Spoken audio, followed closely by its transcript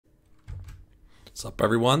What's up,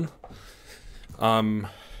 everyone?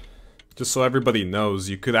 Just so everybody knows,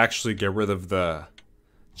 you could actually get rid of the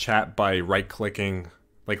chat by right-clicking.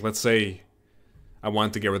 Like, let's say I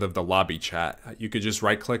wanted to get rid of the lobby chat. You could just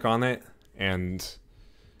right-click on it and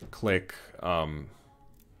click, forgot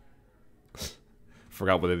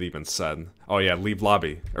what it even said. Oh yeah, leave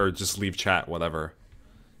lobby, or just leave chat, whatever.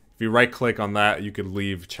 If you right-click on that, you could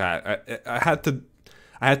leave chat. I had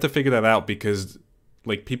to figure that out because,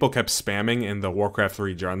 like, people kept spamming in the Warcraft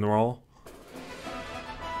 3 general.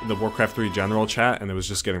 The Warcraft 3 general chat, and it was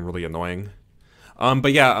just getting really annoying.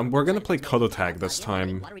 But yeah, we're gonna play Kodo tag this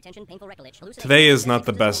time. Today is not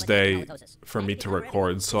the best day for me to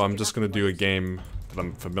record, so I'm just gonna do a game that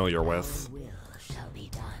I'm familiar with.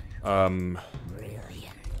 I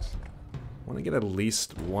want to get at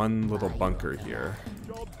least one little bunker here,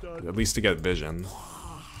 at least to get vision.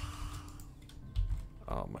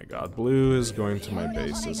 Oh my god, Blue is going to my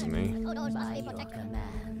base, isn't he?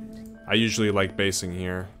 I usually like basing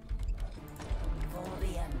here.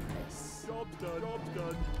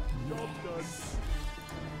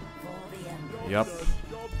 Yep.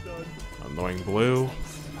 Annoying Blue.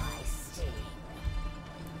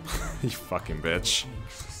 You fucking bitch.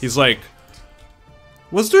 He's like,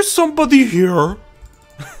 was there somebody here?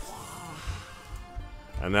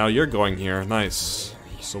 And now you're going here. Nice.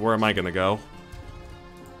 So where am I gonna go?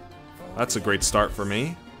 That's a great start for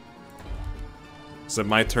me. Is it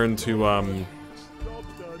my turn to,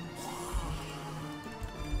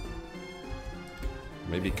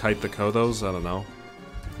 maybe kite the Kodos? I don't know.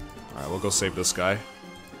 Alright, we'll go save this guy,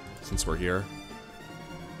 since we're here.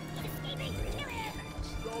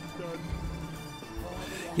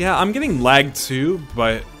 Yeah, I'm getting lagged too,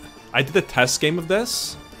 but I did a test game of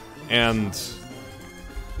this, and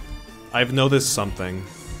I've noticed something.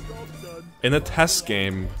 In a test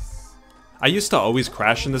game, I used to always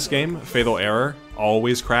crash in this game, fatal error,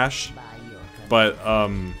 always crash, but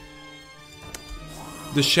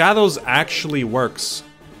the shadows actually works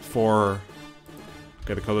for...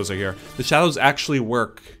 Okay, the Kodos are here. The shadows actually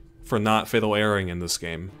work for not fatal erroring in this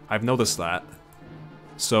game. I've noticed that.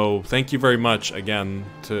 So, thank you very much again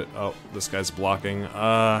to... Oh, this guy's blocking.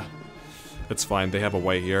 It's fine, they have a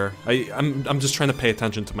way here. I'm just trying to pay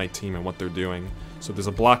attention to my team and what they're doing. So there's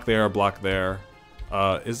a block there, a block there.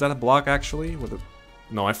 Is that a block actually? With a...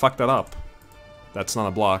 No, I fucked that up. That's not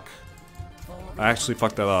a block. I actually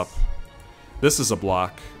fucked that up. This is a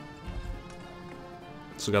block.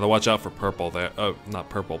 So gotta watch out for purple there. Oh, not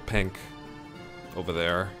purple, pink. Over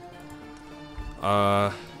there.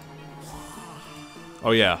 Oh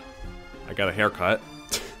yeah. I got a haircut.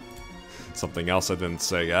 Something else I didn't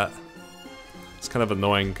say yet. It's kind of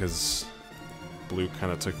annoying because Blue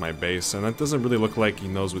kind of took my base, and it doesn't really look like he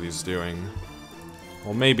knows what he's doing.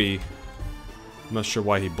 Well, maybe. I'm not sure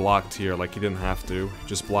why he blocked here, like he didn't have to.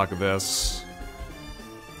 Just block this.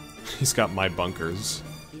 He's got my bunkers.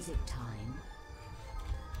 Is it time?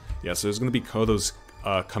 Yeah, so there's gonna be Kodos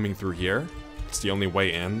coming through here. It's the only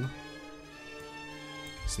way in.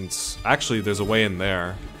 Since, actually, there's a way in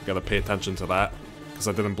there. Gotta pay attention to that, because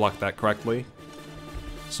I didn't block that correctly.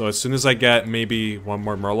 So as soon as I get maybe one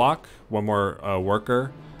more Murloc, one more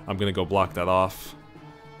worker, I'm gonna go block that off.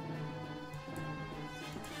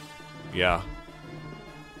 Yeah.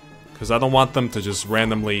 Because I don't want them to just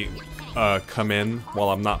randomly come in while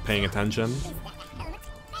I'm not paying attention.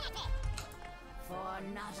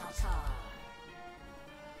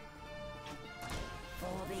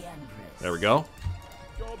 There we go.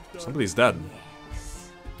 Somebody's dead.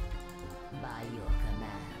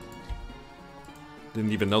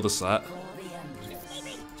 Didn't even notice that.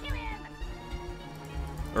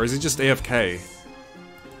 Or is he just AFK?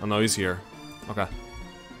 Oh no, he's here. Okay.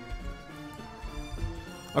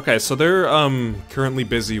 Okay, so they're currently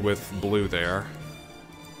busy with Blue there.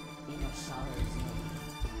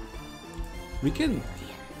 We can...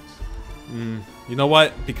 you know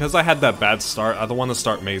what? Because I had that bad start, I don't want to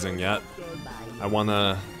start mazing yet. I want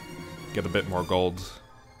to get a bit more gold.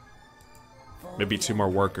 Maybe 2 more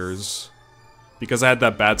workers. Because I had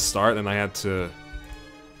that bad start and I had to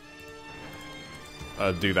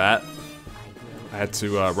do that. I had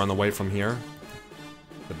to run away from here.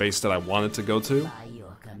 The base that I wanted to go to.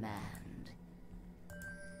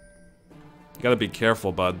 You gotta be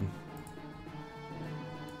careful, bud.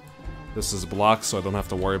 This is blocked, so I don't have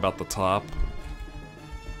to worry about the top.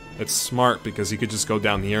 It's smart because he could just go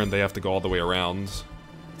down here and they have to go all the way around.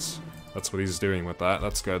 That's what he's doing with that.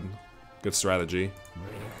 That's good. Good strategy.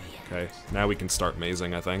 Okay, now we can start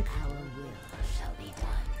mazing, I think.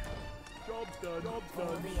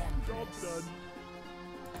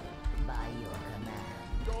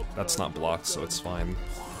 That's not blocked, so it's fine.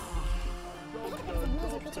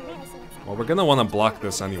 Well, we're gonna want to block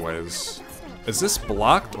this anyways. Is this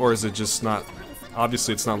blocked, or is it just not...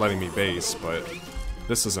 Obviously it's not letting me base, but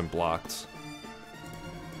this isn't blocked.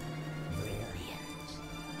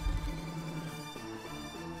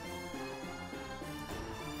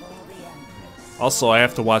 Also, I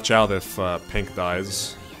have to watch out if Pink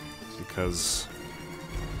dies, because...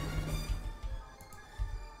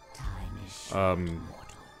 Then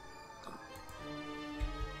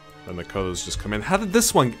the Kodos just come in. How did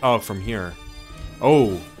this one... Oh, from here.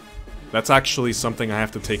 Oh, that's actually something I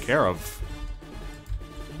have to take care of.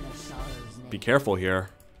 Be careful here.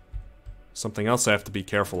 Something else I have to be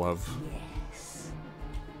careful of.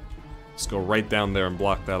 Let's go right down there and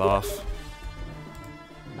block that off.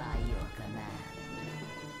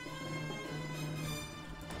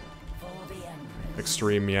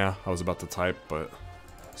 Extreme, yeah. I was about to type, but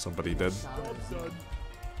somebody did.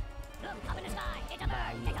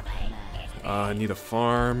 I need a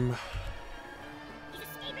farm.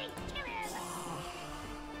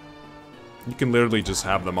 You can literally just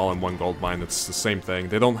have them all in one gold mine. It's the same thing.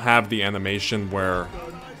 They don't have the animation where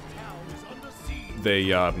they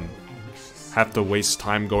have to waste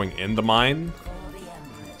time going in the mine.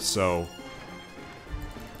 So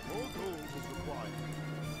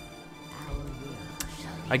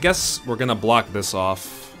I guess we're gonna block this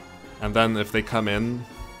off, and then if they come in,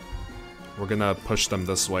 we're gonna push them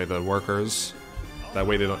this way, the workers. That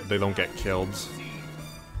way they don't get killed.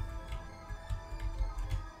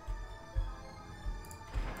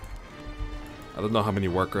 I don't know how many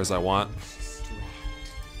workers I want.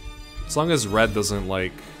 As long as Red doesn't,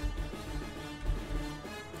 like...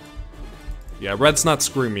 Yeah, Red's not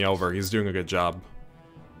screwing me over. He's doing a good job.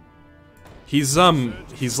 He's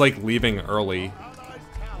like leaving early.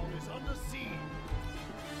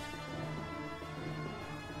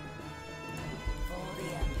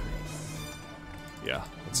 Yeah,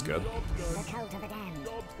 that's good.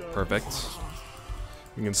 Perfect.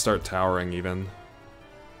 We can start towering even.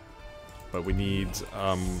 But we need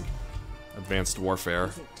advanced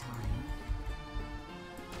warfare.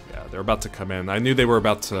 Yeah, they're about to come in. I knew they were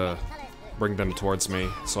about to bring them towards me,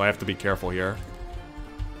 so I have to be careful here.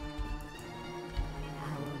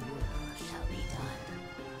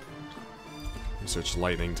 Research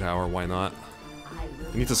lightning tower, why not?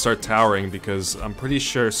 We need to start towering because I'm pretty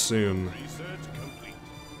sure soon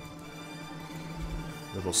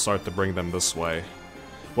it'll start to bring them this way.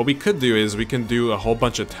 What we could do is we can do a whole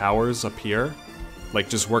bunch of towers up here, like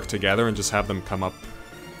just work together and just have them come up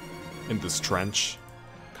in this trench,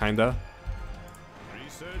 kinda.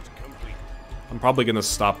 I'm probably gonna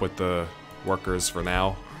stop with the workers for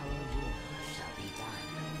now.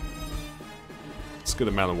 It's a good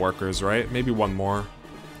amount of workers, right? Maybe one more.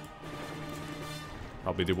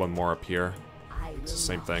 Probably do one more up here. It's the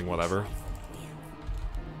same thing, whatever.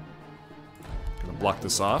 Gonna block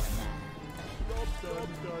this off.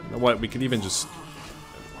 You know what? We could even just...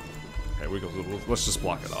 Okay, let's just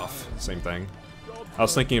block it off. Same thing. I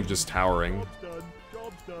was thinking of just towering.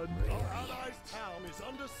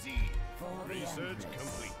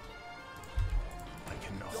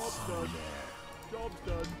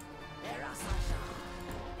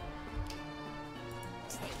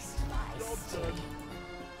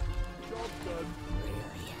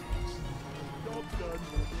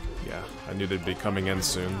 Yeah, I knew they'd be coming in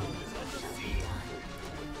soon.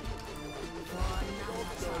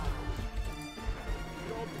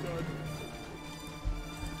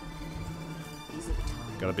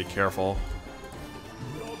 Gotta be careful.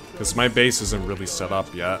 Because my base isn't really set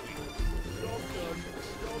up yet.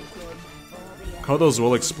 Kodos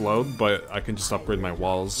will explode, but I can just upgrade my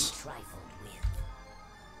walls.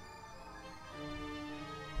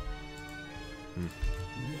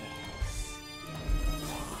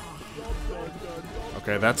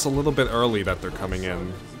 Okay, that's a little bit early that they're coming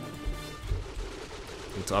in.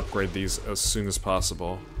 Need to upgrade these as soon as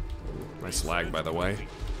possible. Nice lag, by the way.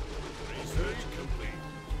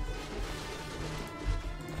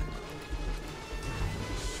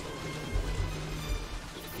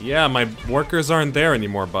 Yeah, my workers aren't there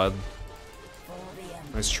anymore, bud.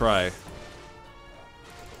 Nice try.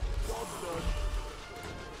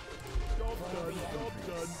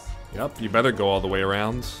 Yep, you better go all the way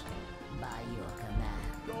around.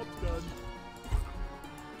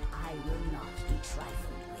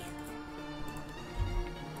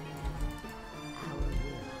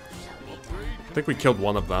 I think we killed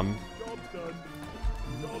one of them.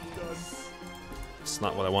 It's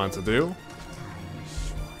not what I wanted to do.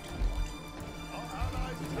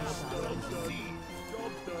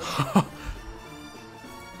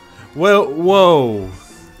 Whoa!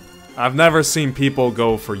 I've never seen people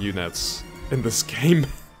go for units in this game.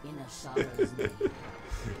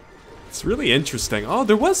 It's really interesting. Oh,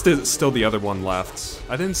 there was still the other one left.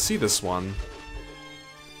 I didn't see this one.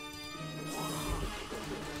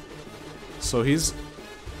 So he's...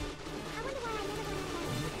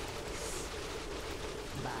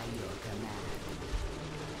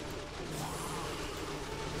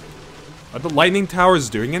 Are the lightning towers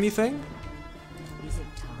doing anything?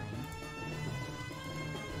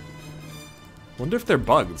 Wonder if they're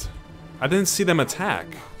bugged. I didn't see them attack.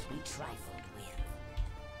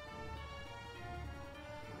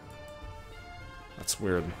 That's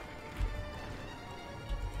weird.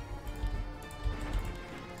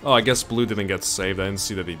 Oh, I guess Blue didn't get saved. I didn't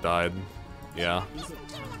see that he died. Yeah.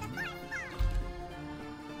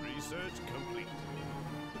 Research complete.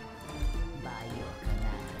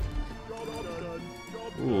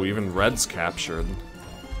 Ooh, even Red's captured.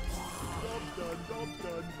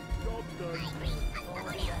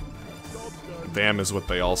 Damn is what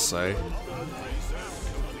they all say.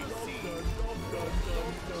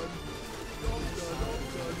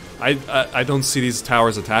 I don't see these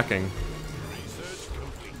towers attacking.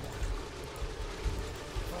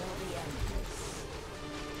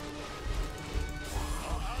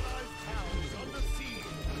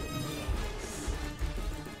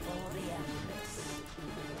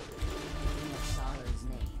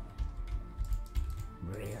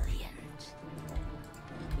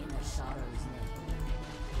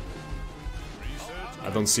 I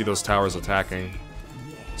don't see those towers attacking.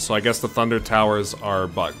 So I guess the Thunder Towers are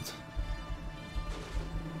bugged.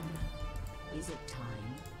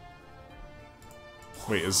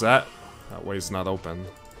 Wait, is that... That way's not open.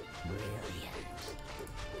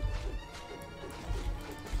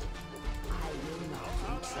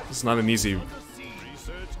 It's not an easy...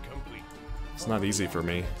 It's not easy for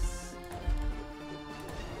me.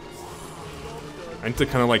 I need to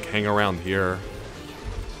kind of like hang around here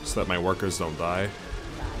so that my workers don't die.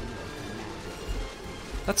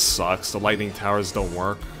 That sucks, the lightning towers don't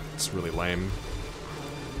work. It's really lame.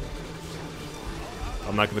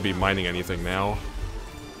 I'm not going to be mining anything now.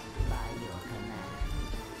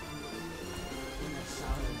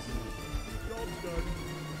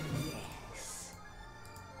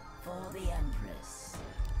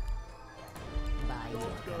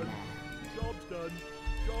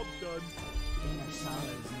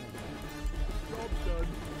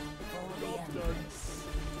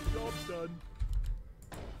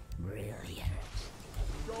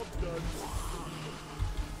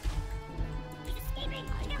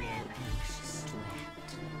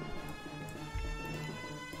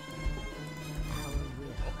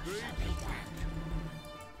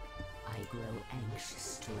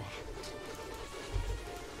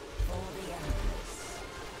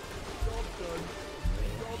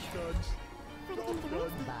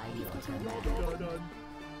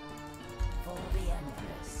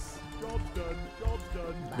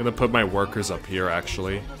 I'm gonna put my workers up here,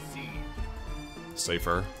 actually.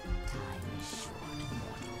 Safer.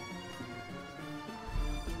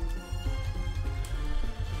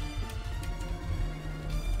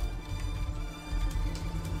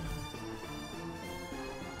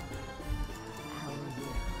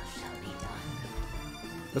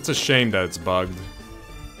 That's a shame that it's bugged.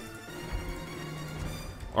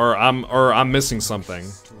 Or I'm missing something.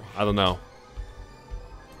 I don't know.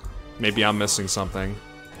 Maybe I'm missing something.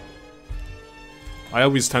 I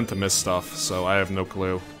always tend to miss stuff, so I have no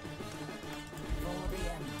clue.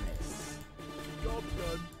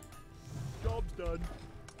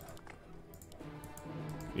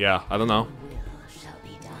 Yeah, I don't know.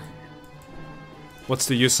 What's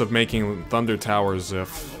the use of making thunder towers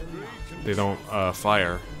if they don't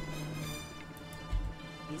fire?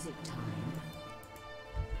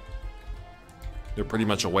 They're pretty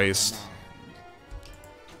much a waste.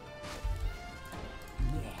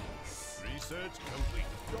 Research complete.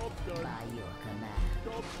 Job done. By your command.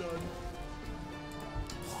 Job done.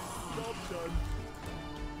 Job done.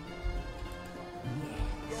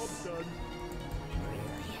 Job done.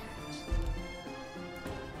 Brilliant.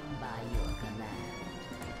 By your command.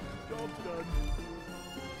 Job done.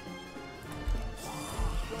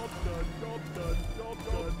 Job done. Job done. Job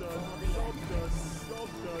done. Job done. Job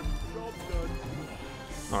done. Job done.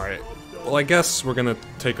 Alright. Well, I guess we're gonna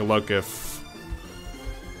take a look if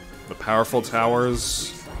the powerful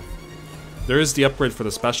towers... There is the upgrade for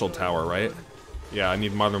the special tower, right? Yeah, I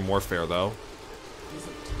need Modern Warfare, though.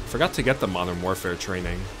 Forgot to get the Modern Warfare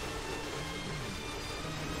training.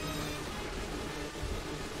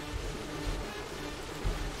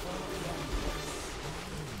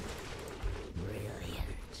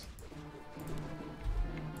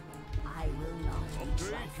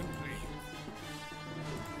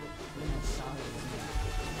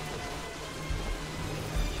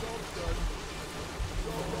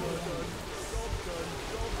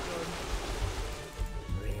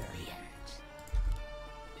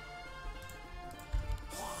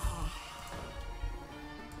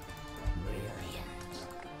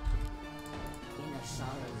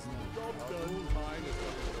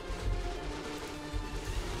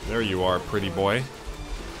 There you are, pretty boy.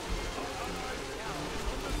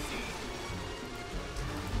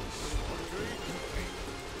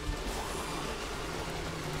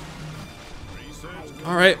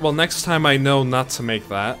 Alright, well next time I know not to make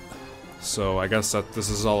that. So I guess that this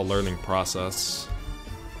is all a learning process.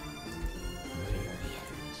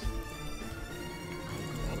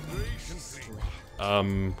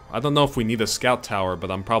 I don't know if we need a scout tower,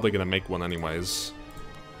 but I'm probably gonna make one anyways.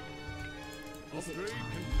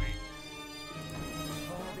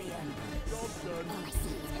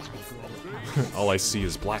 All I see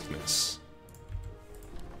is blackness.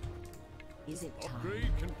 Is it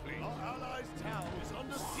time? I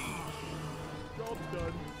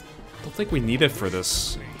don't think we need it for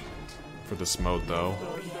this mode though.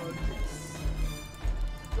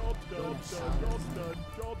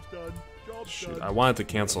 Shoot, I wanted to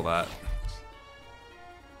cancel that.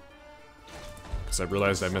 Because I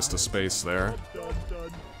realized I missed a space there.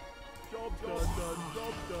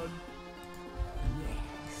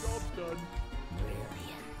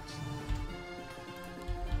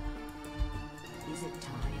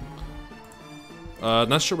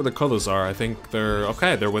 Not sure where the Kodos are. I think they're...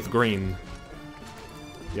 okay, they're with green.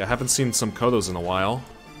 Yeah, I haven't seen some Kodos in a while.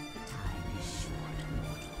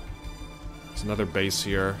 There's another base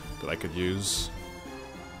here that I could use.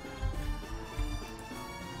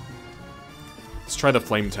 Let's try the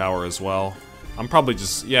flame tower as well. I'm probably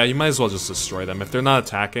just... yeah, you might as well just destroy them. If they're not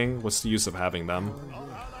attacking, what's the use of having them?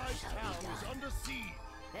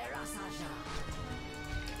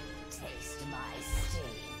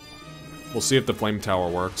 We'll see if the flame tower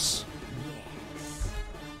works.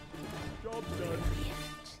 Job's done.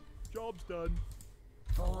 Job's done.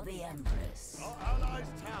 For the Empress. Our allies'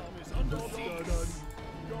 town is under siege. Job's done.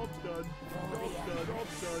 Job's done.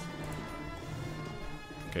 Job's done.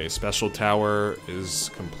 Okay, special tower is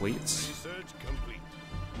complete. Research complete.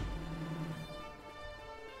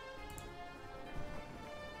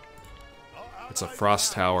 It's a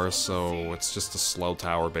frost tower, so it's just a slow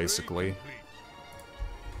tower basically.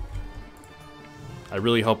 I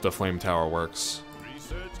really hope the flame tower works,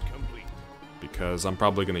 Research complete. because I'm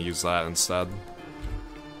probably gonna use that instead.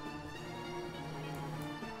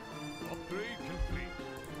 Upgrade complete.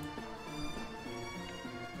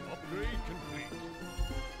 Upgrade complete.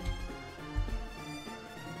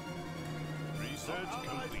 Research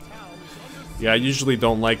complete. Yeah, I usually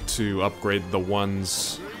don't like to upgrade the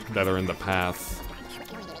ones that are in the path.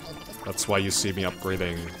 That's why you see me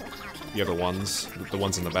upgrading the other ones, the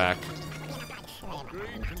ones in the back.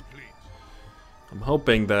 Upgrade complete. I'm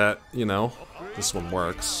hoping that, you know, this one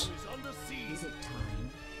works. Is under siege. Is it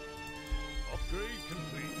time? Upgrade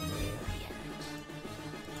complete.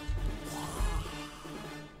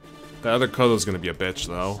 The other Kodo's gonna be a bitch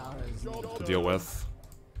though, Sorrow's to deal with.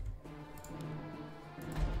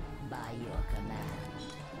 by your command.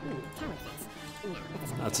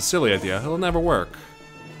 That's a silly idea, it'll never work.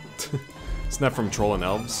 Isn't that from Troll and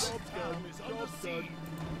Elves? Town is under siege.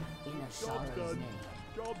 In a sorrow's done. name.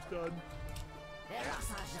 Job's done.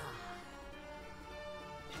 Verasaja.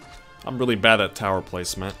 I'm really bad at tower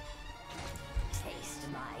placement. Taste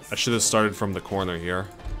my I should have started from the corner here.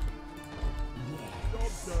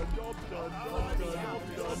 Job's done. Job's done. Job's done.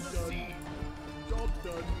 Job's done. Job's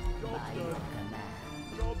done. Job's by your done.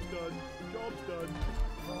 command. Job's done. Job's done.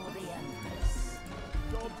 For the Empress.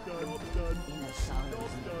 Job's done. Job's done. In a sorrow's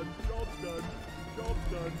Job's name. done. Job's done. Job's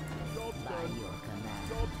done. Job's By done. your command.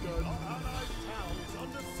 Job's done. Our allies' town is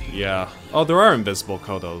under siege. Yeah. Oh, there are invisible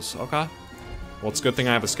Kodos. Okay. Well, it's a good thing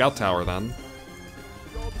I have a scout tower then.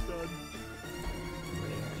 Job's done.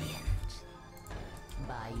 Brilliant.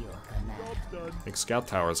 By your command. Job's done. Make scout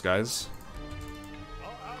towers, guys.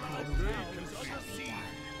 Our allies' town is under siege.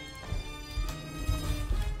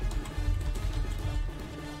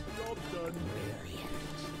 Job's done. Brilliant.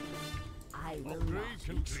 I will Upgrade not be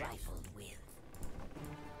complete. trifled with.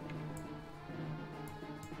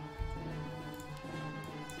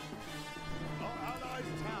 Our allies'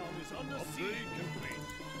 town is under siege.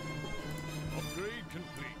 Upgrade complete. Upgrade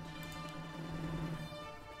complete.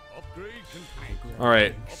 Upgrade complete.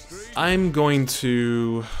 Alright. Upgrade. I'm going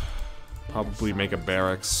to probably make a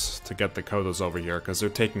barracks to get the Kodos over here, because they're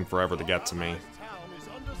taking forever to get to me. Allies' town is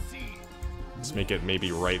under siege. Let's make it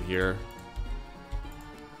maybe right here.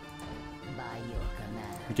 By your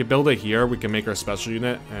command. We can build it here, we can make our special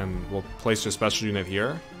unit, and we'll place your special unit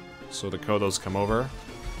here, so the Kodos come over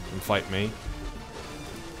and fight me.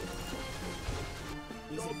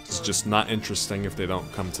 It's just not interesting if they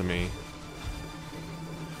don't come to me.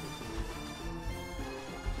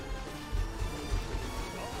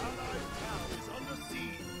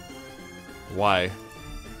 Why?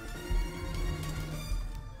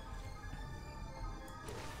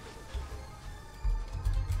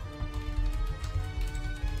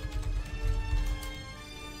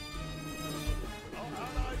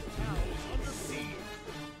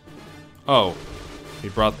 Oh, he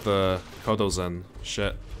brought the Kodos in.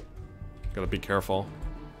 Shit. Gotta be careful.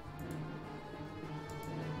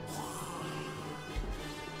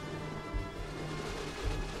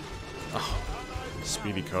 Oh,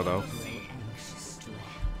 speedy Kodo.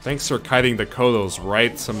 Thanks for kiting the Kodos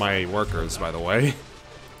right to my workers, by the way.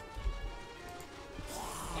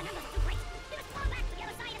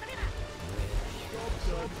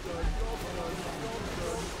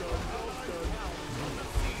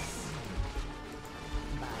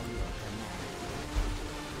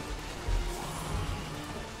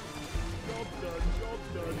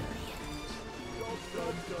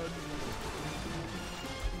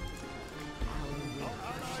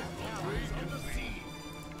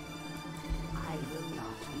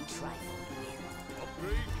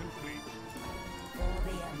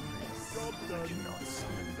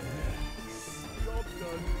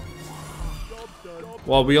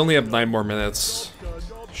 Well, we only have 9 more minutes.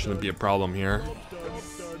 Shouldn't be a problem here.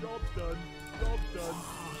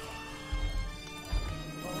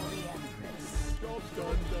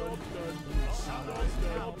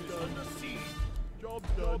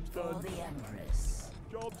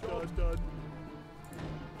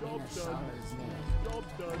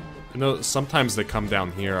 You know, sometimes they come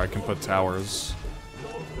down here. I can put towers.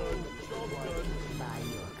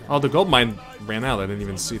 Oh, the gold mine ran out. I didn't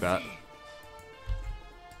even see that.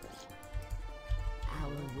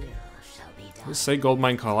 Did it say gold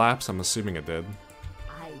mine collapse? I'm assuming it did.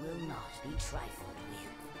 I will not be trifled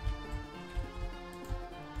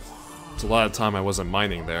with. It's a lot of time I wasn't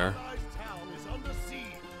mining there.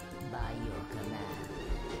 By your command.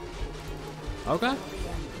 Okay.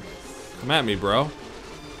 Come at me, bro.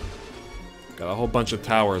 Got a whole bunch of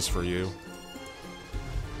towers for you.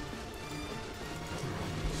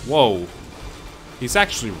 Whoa. He's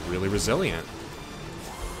actually really resilient.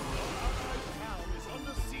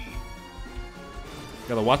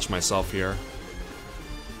 Gotta watch myself here.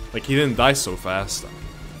 Like, he didn't die so fast.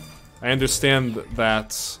 I understand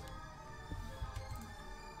that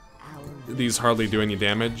these hardly do any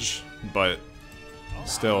damage, but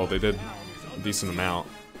still, they did a decent amount.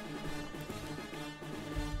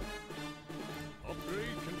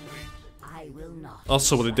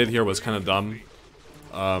 Also, what it did here was kind of dumb.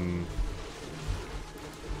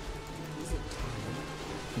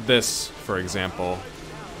 This, for example.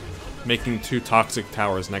 Making 2 toxic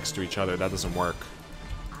towers next to each other, that doesn't work.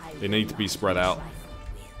 They need to be spread out.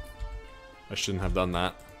 I shouldn't have done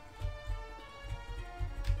that.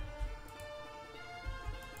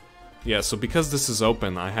 Yeah, so because this is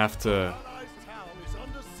open, I have to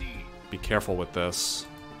be careful with this.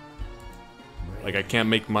 Like, I can't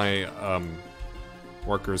make my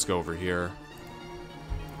workers go over here.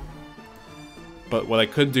 But what I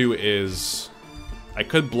could do is I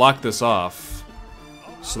could block this off.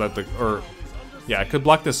 So that I could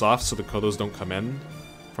block this off so the Kodos don't come in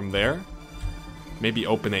from there. Maybe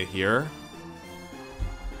open it here.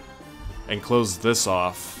 And close this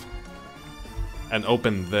off. And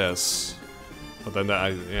open this. But then,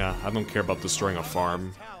 I don't care about destroying a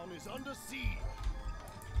farm.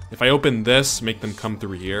 If I open this, make them come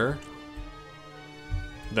through here.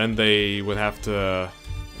 Then they would have to,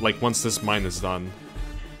 like, once this mine is done,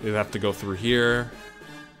 they'd have to go through here.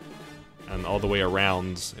 And all the way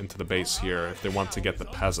around into the base here if they want to get the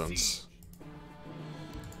peasants.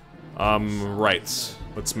 Right.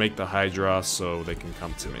 Let's make the Hydra so they can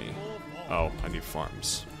come to me. Oh, I need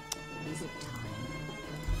farms.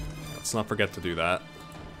 Let's not forget to do that.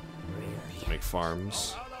 Make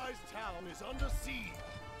farms.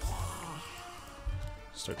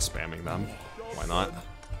 Start spamming them. Why not?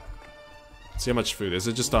 See how much food. Is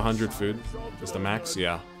it just 100 food? Is the max?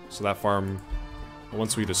 Yeah. So that farm...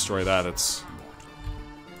 Once we destroy that, it's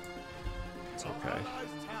okay.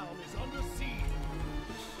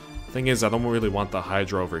 Thing is, I don't really want the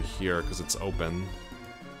Hydra over here because it's open.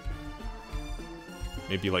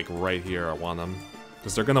 Maybe like right here I want them.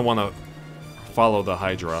 Because they're gonna want to follow the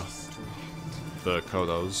Hydra. The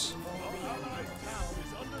Kodos.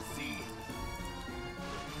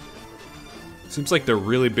 Seems like they're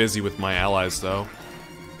really busy with my allies though.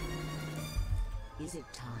 Is it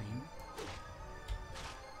time?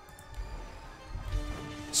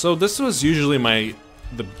 So this was usually my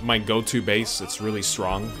go-to base. It's really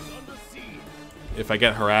strong. If I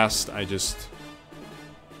get harassed, I just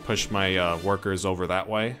push my workers over that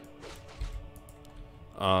way.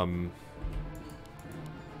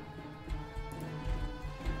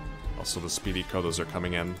 Also, the speedy Kodos are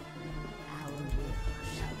coming in. Our will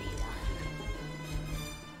shall be done.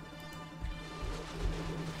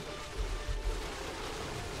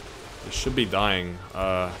 They should be dying.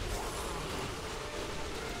 And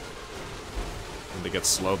they get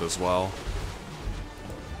slowed as well.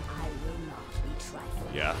 I will not be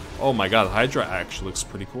trifled. Yeah. Oh my god, Hydra actually looks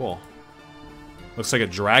pretty cool. Looks like a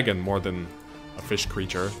dragon more than a fish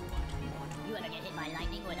creature. You ever get hit by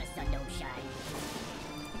lightning where the sun don't shine?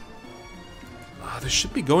 They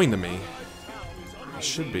should be going to me. They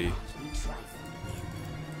should be.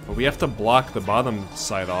 But we have to block the bottom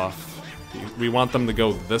side off. We want them to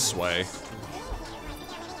go this way.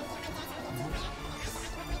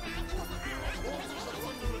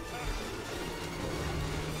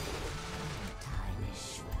 Time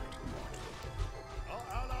is short. Our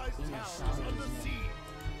allies' town is under siege.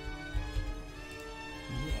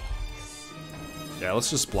 Yeah,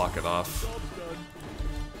 let's just block it off. Job done.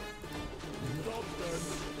 Job done.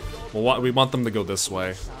 Well, we want them to go this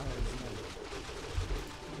way.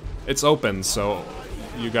 It's open, so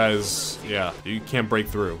you guys, yeah, you can't break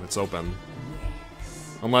through. It's open.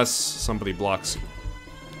 Unless somebody blocks.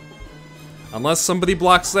 Unless somebody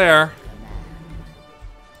blocks there.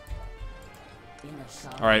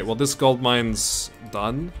 Alright, well this gold mine's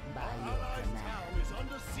done. Allies' town is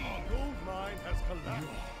under siege. Gold mine has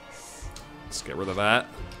collapsed. Let's get rid of that.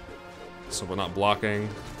 So we're not blocking.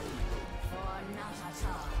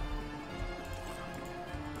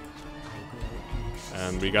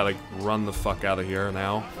 And we gotta run the fuck out of here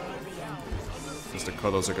now. Because the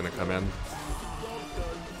Kodos are gonna come in.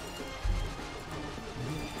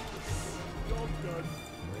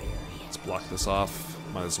 Let's block this off.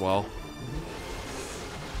 Might as well.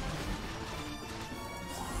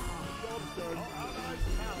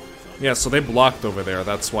 Yeah, so they blocked over there.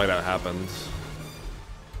 That's why that happened.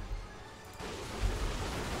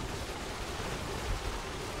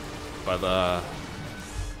 But,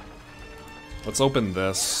 let's open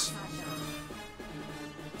this.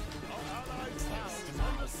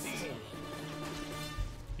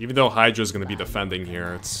 Even though Hydra's gonna be defending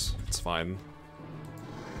here, it's fine.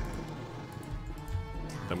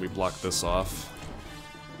 Then we block this off.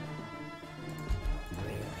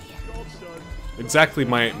 Exactly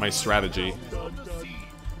my strategy.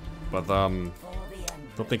 But don't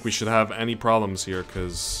think we should have any problems here,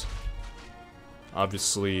 because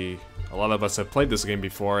obviously a lot of us have played this game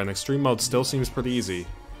before, and extreme mode still seems pretty easy.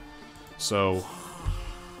 So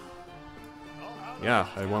yeah,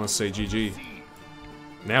 I want to say GG.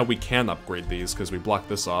 Now we can upgrade these because we blocked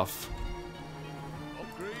this off.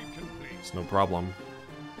 Upgrade complete. It's no problem.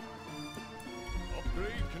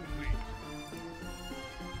 Upgrade complete.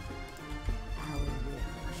 Our will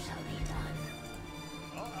shall be done.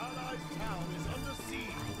 Our allies' town is under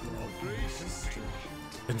siege. Upgrade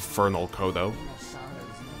complete. Infernal Kodo. The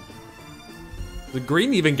sorrows may Did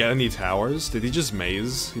Green even get any towers? Did he just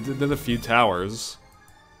maze? He did a few towers.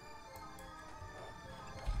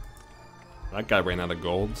 That guy ran out of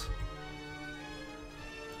gold.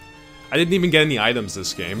 I didn't even get any items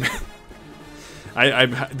this game. I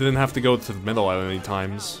didn't have to go to the middle at any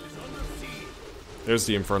times. There's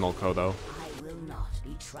the Infernal Kodo. I will not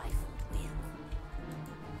be trifled with.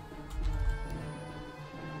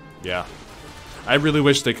 Yeah. I really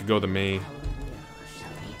wish they could go to me. Our will shall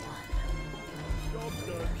be done. Job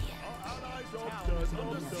done. Our allies' town is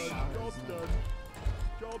under siege. Job done.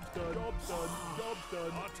 Job done. Job done. Job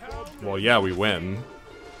done. Our town. Well, yeah, we win.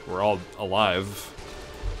 We're all alive.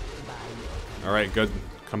 Alright, good.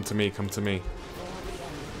 Come to me, come to me.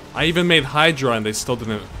 I even made Hydra and they still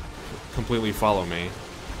didn't completely follow me.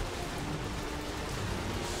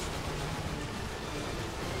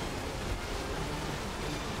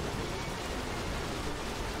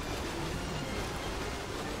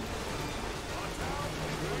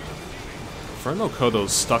 Inferno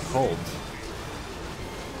Kodo's stuck hold.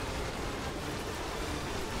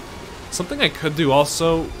 Something I could do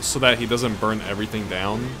also, so that he doesn't burn everything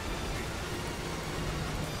down.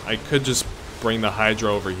 I could just bring the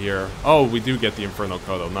Hydra over here. Oh, we do get the Inferno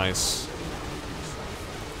Kodo. Nice.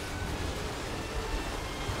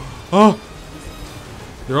 Oh!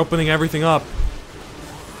 They're opening everything up.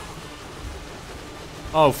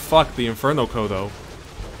 Oh, fuck, the Inferno Kodo.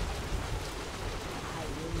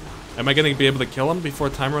 Am I gonna be able to kill him before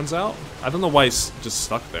time runs out? I don't know why he's just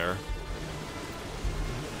stuck there.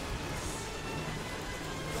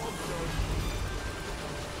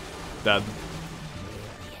 Dead.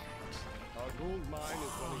 Our gold mine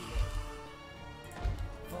is running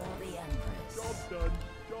low. For the Empress. Job done.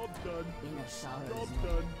 Job done. In a sorrow's Job name.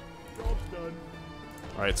 done. Job done.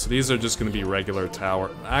 Alright, so these are just gonna be regular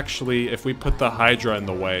tower. Actually, if we put the Hydra in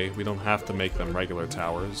the way, we don't have to make them regular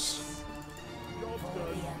towers.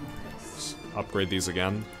 Let's upgrade these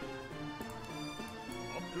again.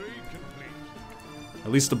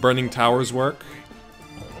 At least the burning towers work.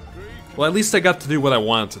 Well, at least I got to do what I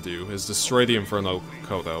wanted to do, is destroy the Inferno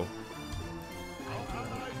Kodo.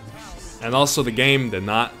 And also the game did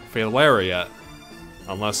not fatal error yet.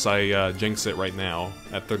 Unless I jinx it right now,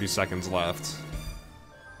 at 30 seconds left.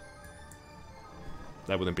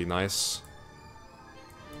 That wouldn't be nice.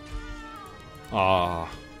 Ah.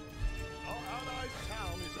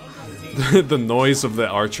 The noise of the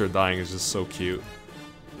archer dying is just so cute.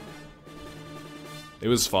 It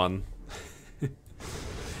was fun.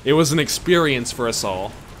 It was an experience for us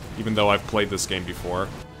all, even though I've played this game before.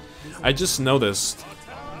 I just noticed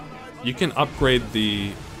you can upgrade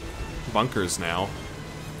the bunkers now.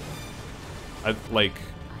 Like,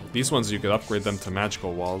 these ones you could upgrade them to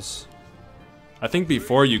magical walls. I think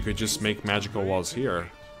before you could just make magical walls here.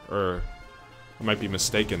 Or, I might be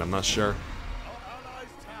mistaken, I'm not sure.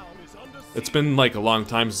 It's been like a long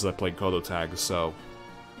time since I played Kodo Tag, so...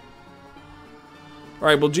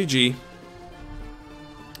 Alright, well GG.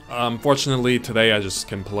 Unfortunately, today I just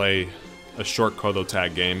can play a short Kodo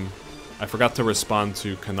Tag game. I forgot to respond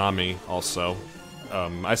to Konami, also.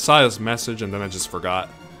 I saw his message and then I just forgot.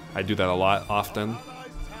 I do that a lot, often.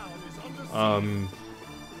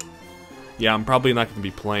 Yeah, I'm probably not going to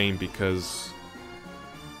be playing because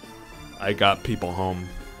I got people home.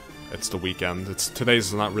 It's the weekend.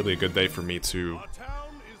 Today's not really a good day for me to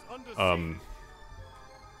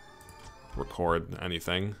record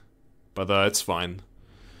anything, but it's fine.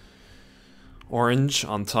 Orange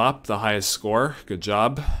on top, the highest score. Good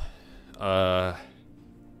job. Yeah,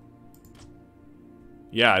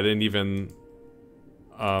 I didn't even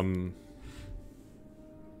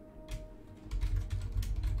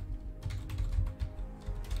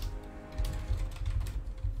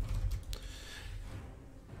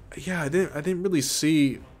yeah, I didn't really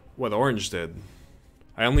see what orange did.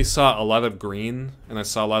 I only saw a lot of green and I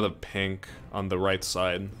saw a lot of pink on the right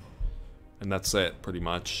side. And that's it, pretty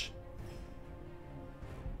much.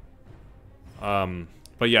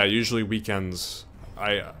 But yeah, usually weekends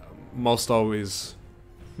I most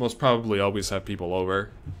probably always have people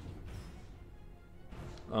over.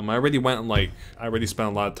 I already spent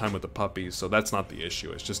a lot of time with the puppies, so that's not the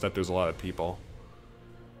issue. It's just that there's a lot of people.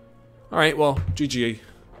 Alright, well, GG.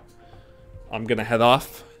 I'm gonna head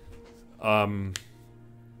off. I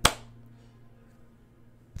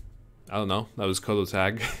don't know. That was Kodo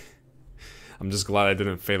Tag. I'm just glad I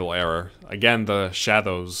didn't fatal error. Again, the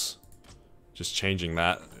shadows, just changing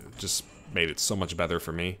that, just made it so much better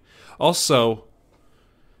for me. Also,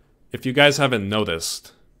 if you guys haven't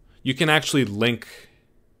noticed, you can actually link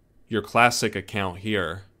your classic account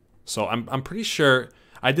here. So I'm pretty sure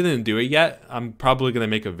I didn't do it yet. I'm probably gonna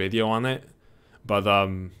make a video on it, but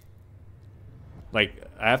like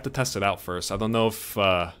I have to test it out first. I don't know if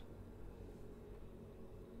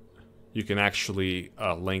you can actually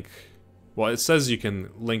link. Well, it says you can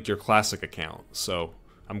link your classic account, so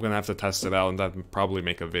I'm gonna have to test it out and then probably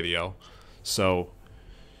make a video. So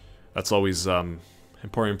that's always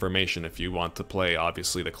important information if you want to play,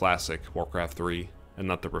 obviously, the classic Warcraft 3 and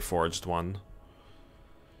not the Reforged one.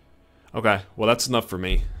 Okay, well that's enough for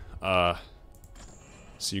me.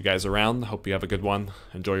 See you guys around. Hope you have a good one.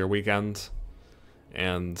 Enjoy your weekend.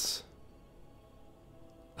 And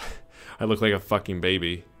I look like a fucking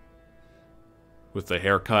baby with the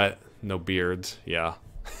haircut, no beard. Yeah.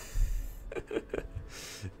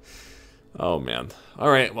 Oh man. All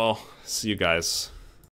right, well, see you guys.